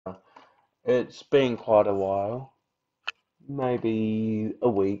It's been quite a while, maybe a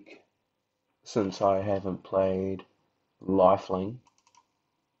week, since I haven't played Lifeling,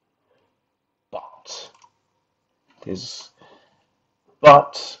 but there's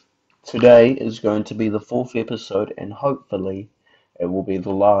but today is going to be the fourth episode, and hopefully it will be the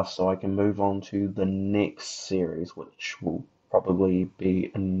last, so I can move on to the next series, which will probably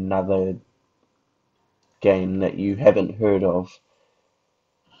be another game that you haven't heard of.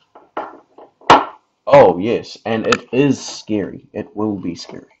 Oh yes, and it is scary. It will be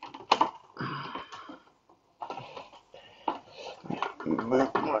scary.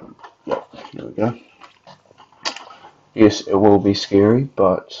 Yep, there we go. Yes, it will be scary,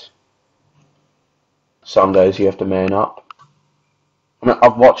 but some days you have to man up. I mean,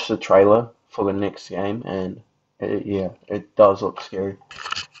 I've watched the trailer for the next game, and yeah, it does look scary.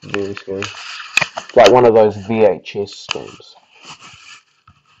 Very scary. Like one of those VHS games.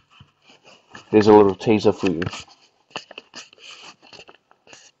 There's a little teaser for you.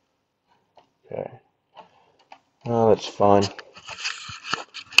 Okay. Oh, that's fine.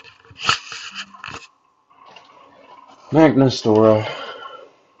 Magnus Dora.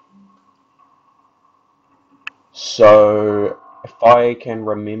 So, if I can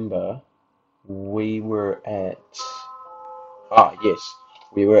remember, we were at. Ah, yes.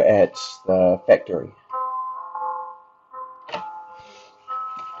 We were at the factory.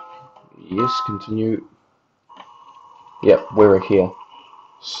 Yes, continue. Yep, we're here.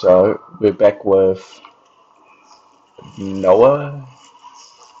 So, we're back with Noah.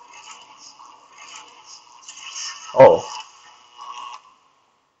 Oh,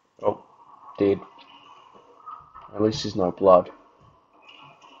 oh, dead. At least there's no blood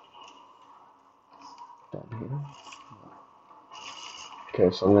down here.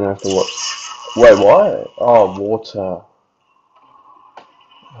 Okay, so I'm gonna have to watch. Wait, what? Oh, water.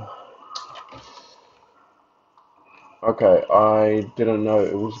 Okay, I didn't know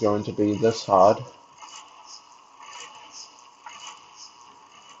it was going to be this hard.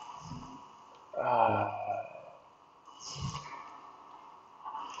 Uh,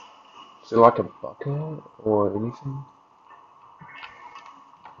 is it like a bucket or anything?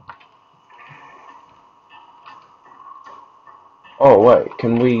 Oh, wait,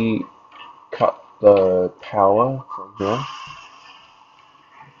 can we cut the power from here?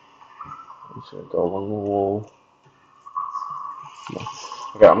 So go along the wall. No.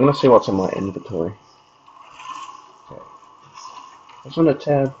 Okay, I'm gonna see what's in my inventory. Okay. What's on the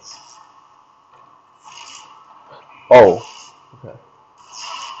tab? Oh, okay.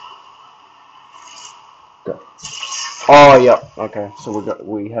 Go. Oh, yeah. Okay, so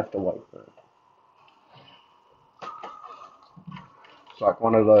we have to wait for it. It's like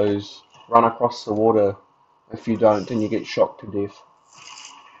one of those run across the water. If you don't, then you get shocked to death.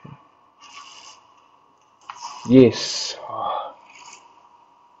 Yes.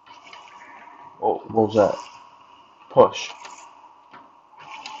 Oh, what was that? Push.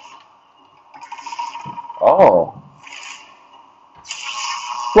 Oh.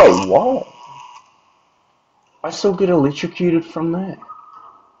 Wait, what? I still get electrocuted from that.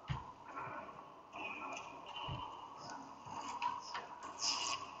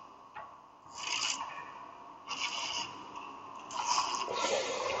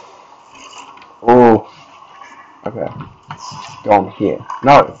 Oh. Okay. Go on here.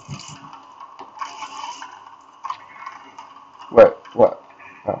 No. Wait, what?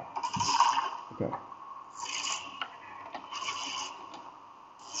 Oh, okay.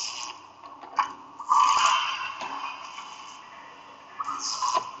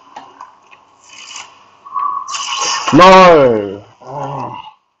 No! Oh,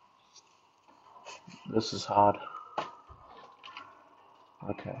 this is hard.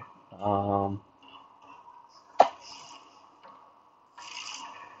 Okay. Um,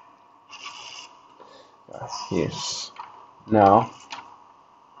 yes. Now,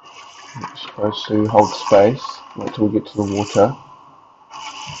 we're supposed to hold space. Wait till we get to the water.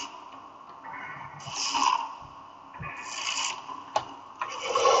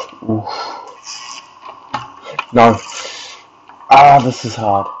 Oof. No. Ah, this is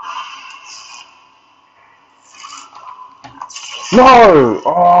hard. No!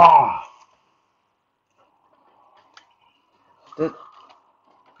 Oh! That,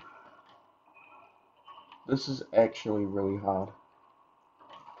 this is actually really hard.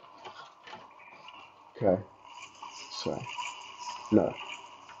 Okay. So, no.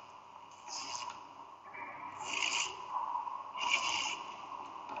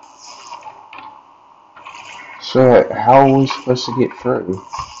 So, how are we supposed to get through?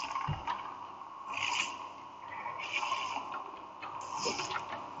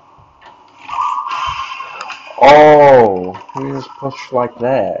 Oh, he just pushed like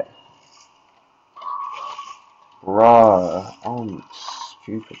that. Bruh, I'm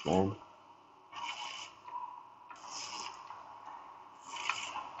stupid, man.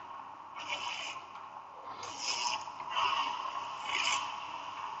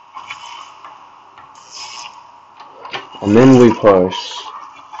 And then we push.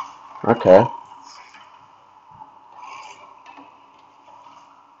 Okay.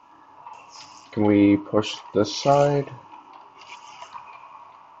 Can we push this side?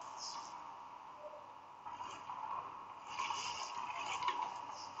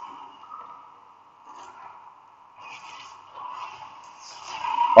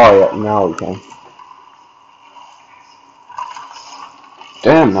 Oh yeah, now we can.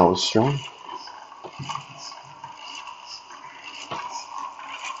 Damn, that was strong.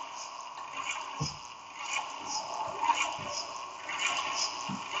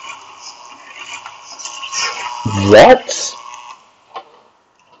 What?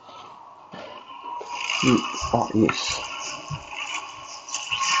 Oh, yes.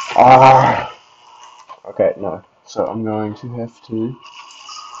 Ah. Okay, no. So I'm going to have to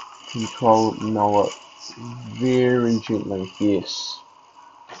control Noah very gently. Yes.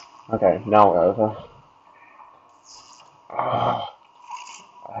 Okay, now we're over. Ah,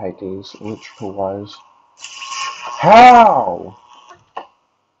 I hate these electrical wires. How?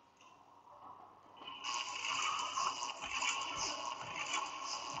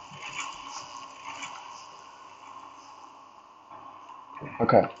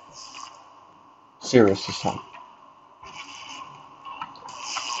 Okay. Serious this time.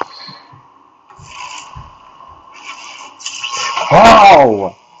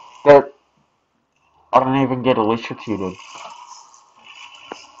 How? That I don't even get electrocuted.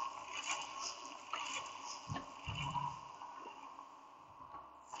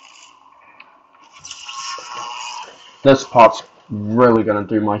 This part's really gonna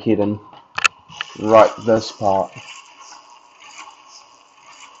do my head in. Right, this part.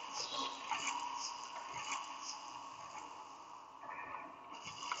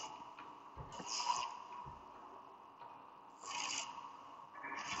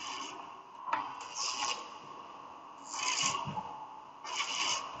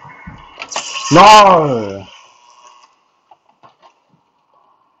 No!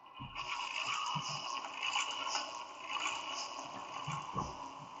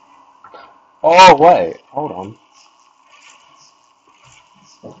 Oh, wait, hold on.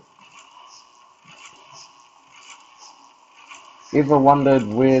 Ever wondered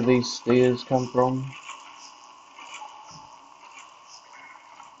where these stairs come from?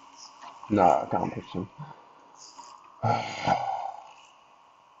 No, I can't pitch them.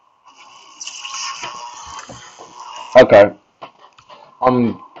 Okay,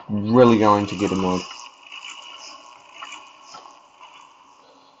 I'm really going to get annoyed.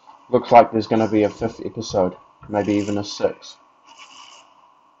 Looks like there's going to be a 5th episode, maybe even a 6th.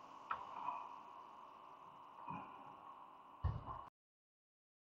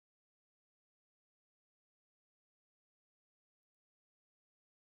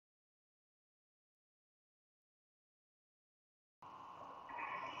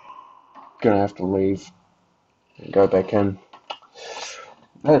 Gonna have to leave and go back in.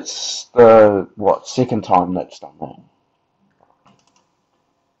 That's the, what, 2nd time that's done that.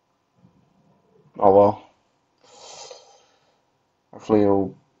 Oh well. Hopefully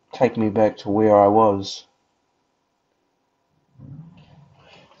it'll take me back to where I was.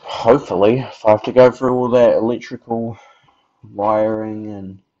 Hopefully, if I have to go through all that electrical wiring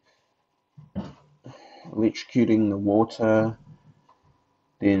and electrocuting the water,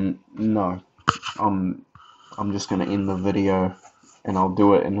 then no. I'm just gonna end the video and I'll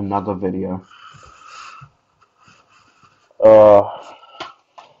do it in another video. Uh,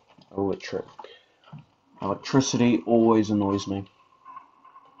 Electricity always annoys me,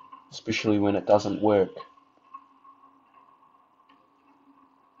 especially when it doesn't work.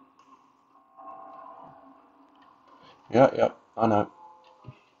 Yeah, I know.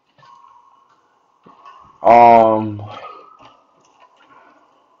 Um,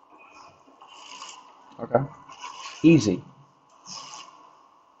 okay. Easy.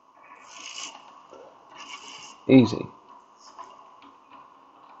 Easy.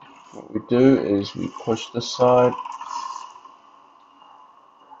 What we do is we push this side.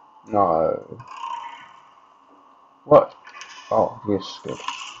 No. What? Oh, yes, good.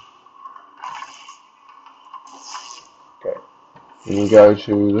 Okay. Then we go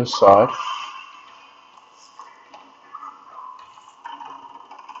to this side.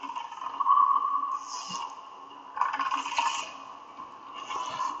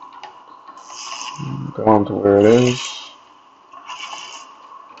 Go on to where it is.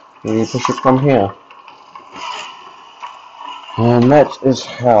 And you push it from here. And that is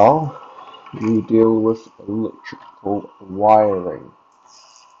how you deal with electrical wiring.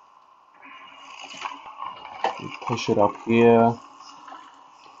 You push it up here.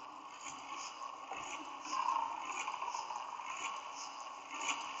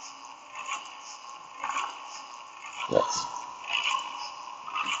 Yes.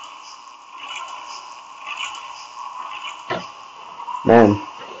 Man.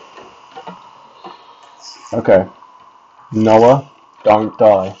 Okay. Noah, don't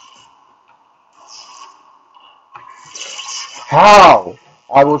die. How?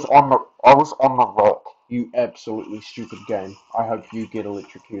 I was on the rock. You absolutely stupid game. I hope you get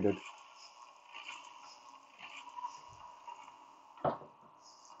electrocuted.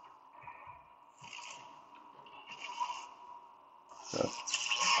 So.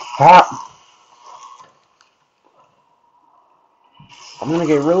 How? I'm gonna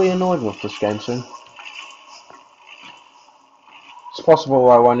get really annoyed with this game soon. It's possible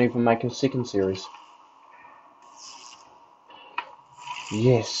I won't even make a second series.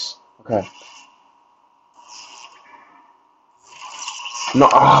 Yes. Okay. No,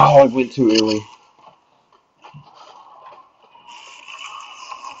 I went too early.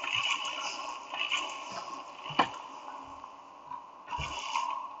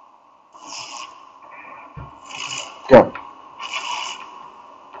 Go.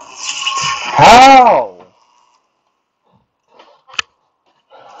 How?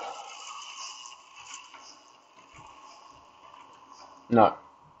 No.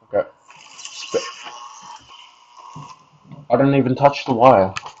 Okay. I didn't even touch the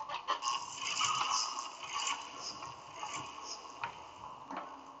wire.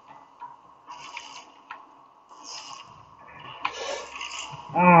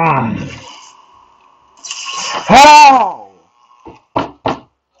 How?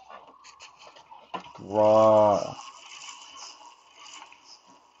 Bruh.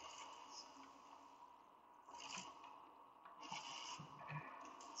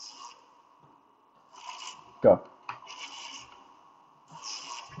 Go.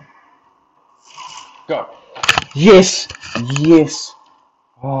 Go. Yes! Yes!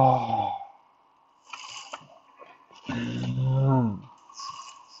 Oh.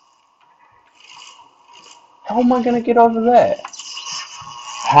 How am I gonna get over that?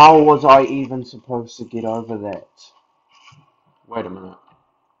 How was I even supposed to get over that? Wait a minute.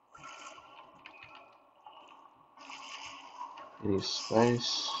 Any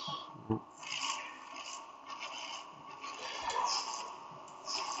space?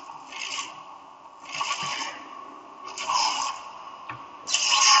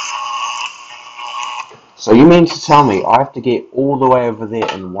 So you mean to tell me I have to get all the way over there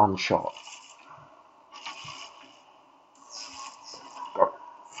in one shot? Go.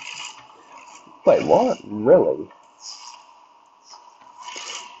 Wait, what? Really?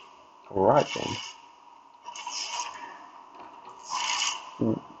 Alright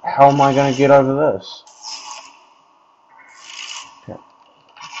then. How am I gonna get over this? Okay.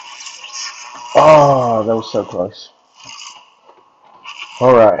 Oh, that was so close.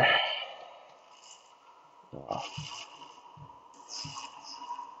 Alright.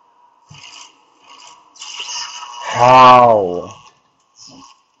 How?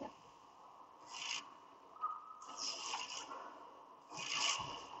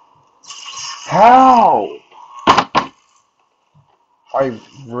 How? I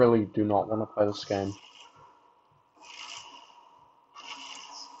really do not want to play this game.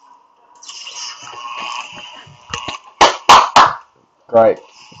 Great.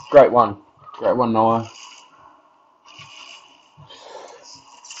 Great one. Great one, Noah.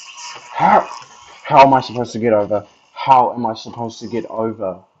 How am I supposed to get over? How am I supposed to get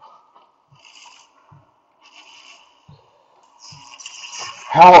over?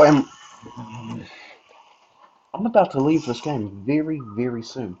 How am... I'm about to leave this game very, very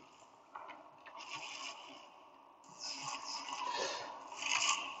soon.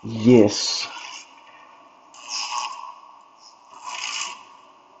 Yes.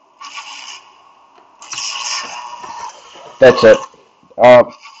 That's it.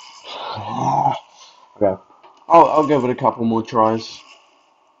 Okay. I'll give it a couple more tries.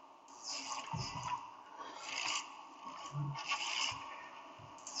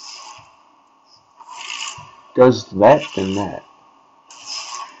 Goes that, then that.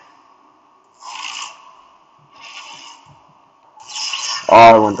 Oh,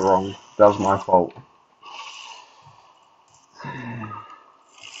 I went wrong. That was my fault.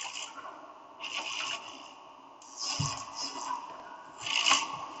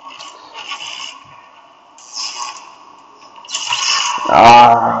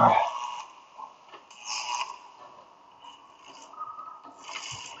 Ah,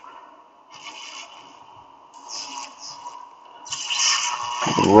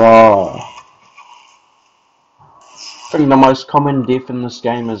 raw. I think the most common death in this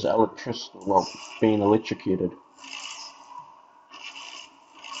game is being electrocuted.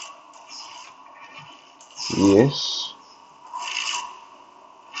 Yes.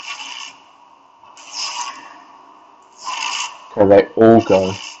 Okay, they all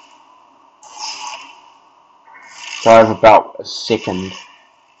go. So I have about a second.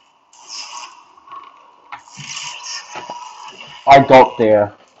 I got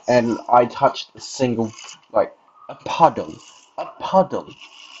there and I touched a single, like, a puddle,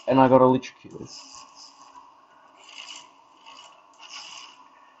 and I got electrocuted.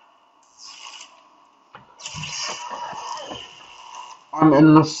 I'm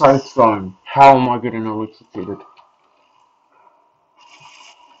in the safe zone. How am I getting electrocuted?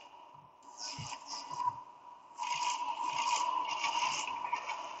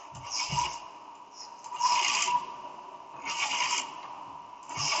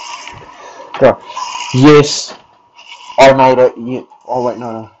 Go. Yes, I made it. Yeah. Oh wait,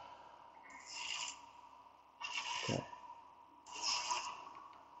 no. Okay.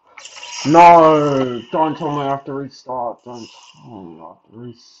 No, don't tell me I have to restart. Don't tell me I have to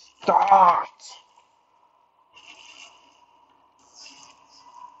restart.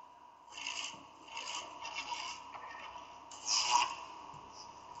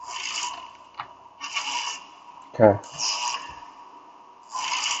 Okay.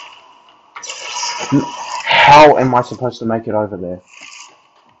 How am I supposed to make it over there?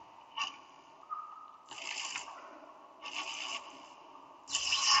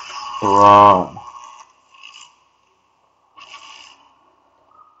 Bruh.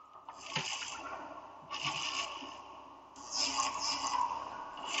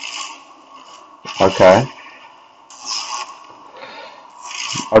 Okay.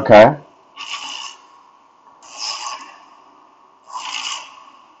 Okay.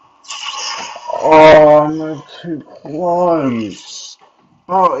 Oh, I'm too close.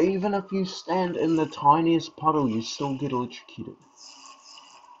 Bro, even if you stand in the tiniest puddle, you still get electrocuted.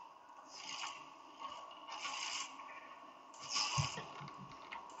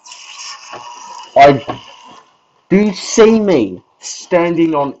 I Do you see me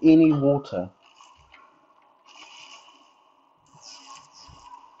standing on any water?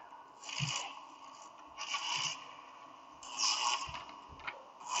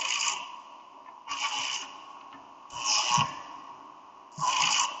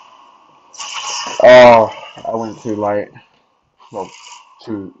 Oh, I went too late. Well,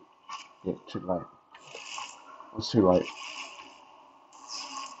 too, yeah, too late. It was too late.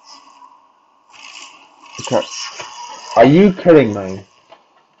 Okay. Are you kidding me?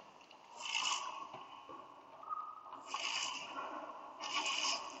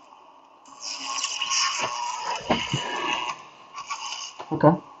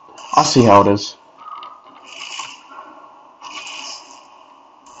 Okay. I see how it is.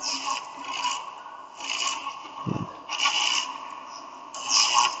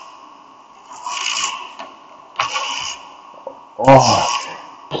 Oh,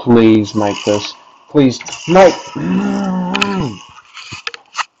 please make this. Please make.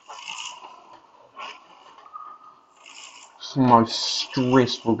 It's the most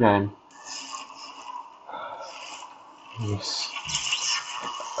stressful game. Yes.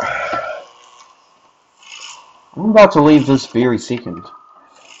 I'm about to leave this very second.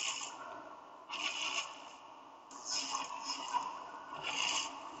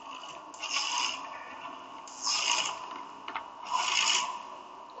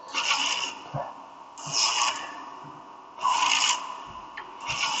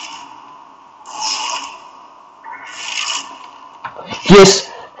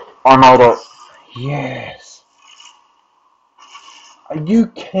 Yes! I made it. Yes. Are you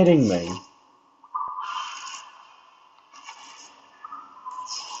kidding me?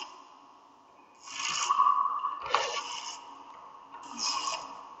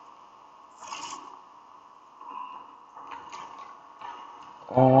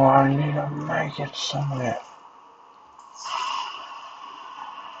 Oh, I need to make it somewhere.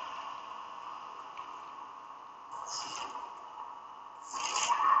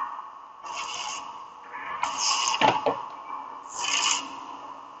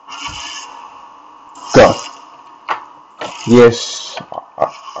 Go. Yes,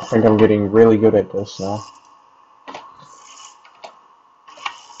 I think I'm getting really good at this now.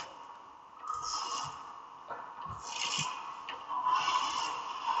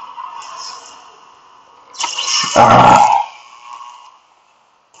 Ah,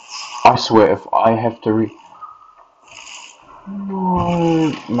 I swear, if I have to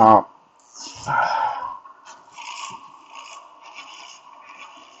no, no.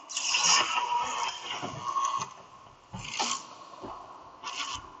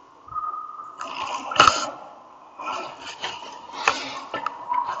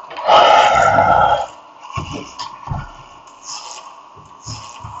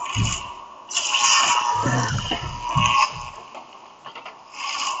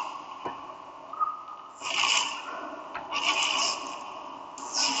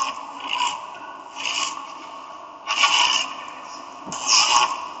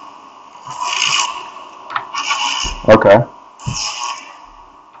 Okay.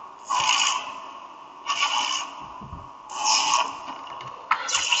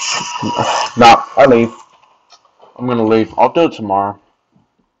 Nah, I leave. I'm gonna leave. I'll do it tomorrow.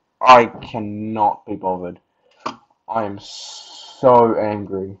 I cannot be bothered. I am so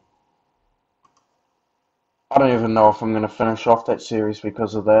angry. I don't even know if I'm gonna finish off that series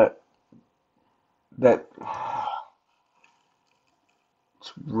because of that. That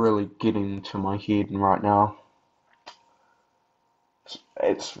it's really getting to my head right now.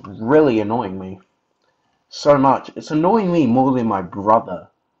 It's really annoying me so much. It's annoying me more than my brother.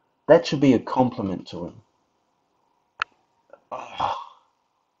 That should be a compliment to him.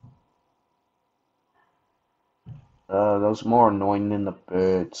 That was more annoying than the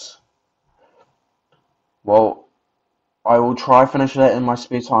birds. Well, I will try finish that in my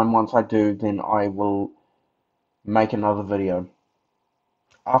spare time. Once I do, then I will make another video.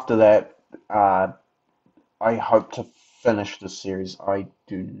 After that, I hope to finish this series. I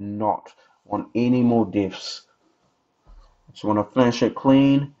do not want any more deaths. I just want to finish it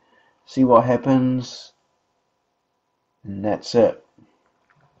clean, see what happens, and that's it.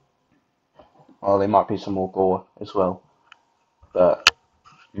 Oh, there might be some more gore as well, but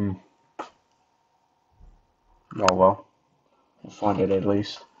oh well, we'll find it at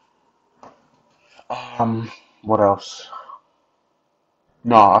least. What else?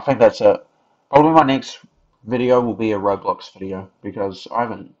 No, I think that's it. Probably my next video will be a Roblox video because I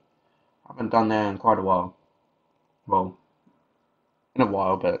haven't done that in quite a while. Well, in a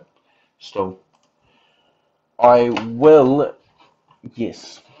while, but still. I will,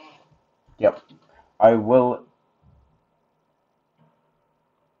 yes, yep. I will,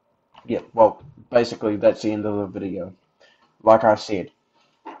 yep. Well, basically that's the end of the video. Like I said,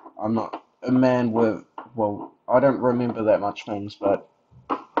 I'm not a man with, well, I don't remember that much things, but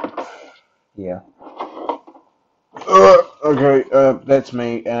yeah. Okay, that's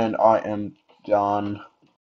me, and I am done.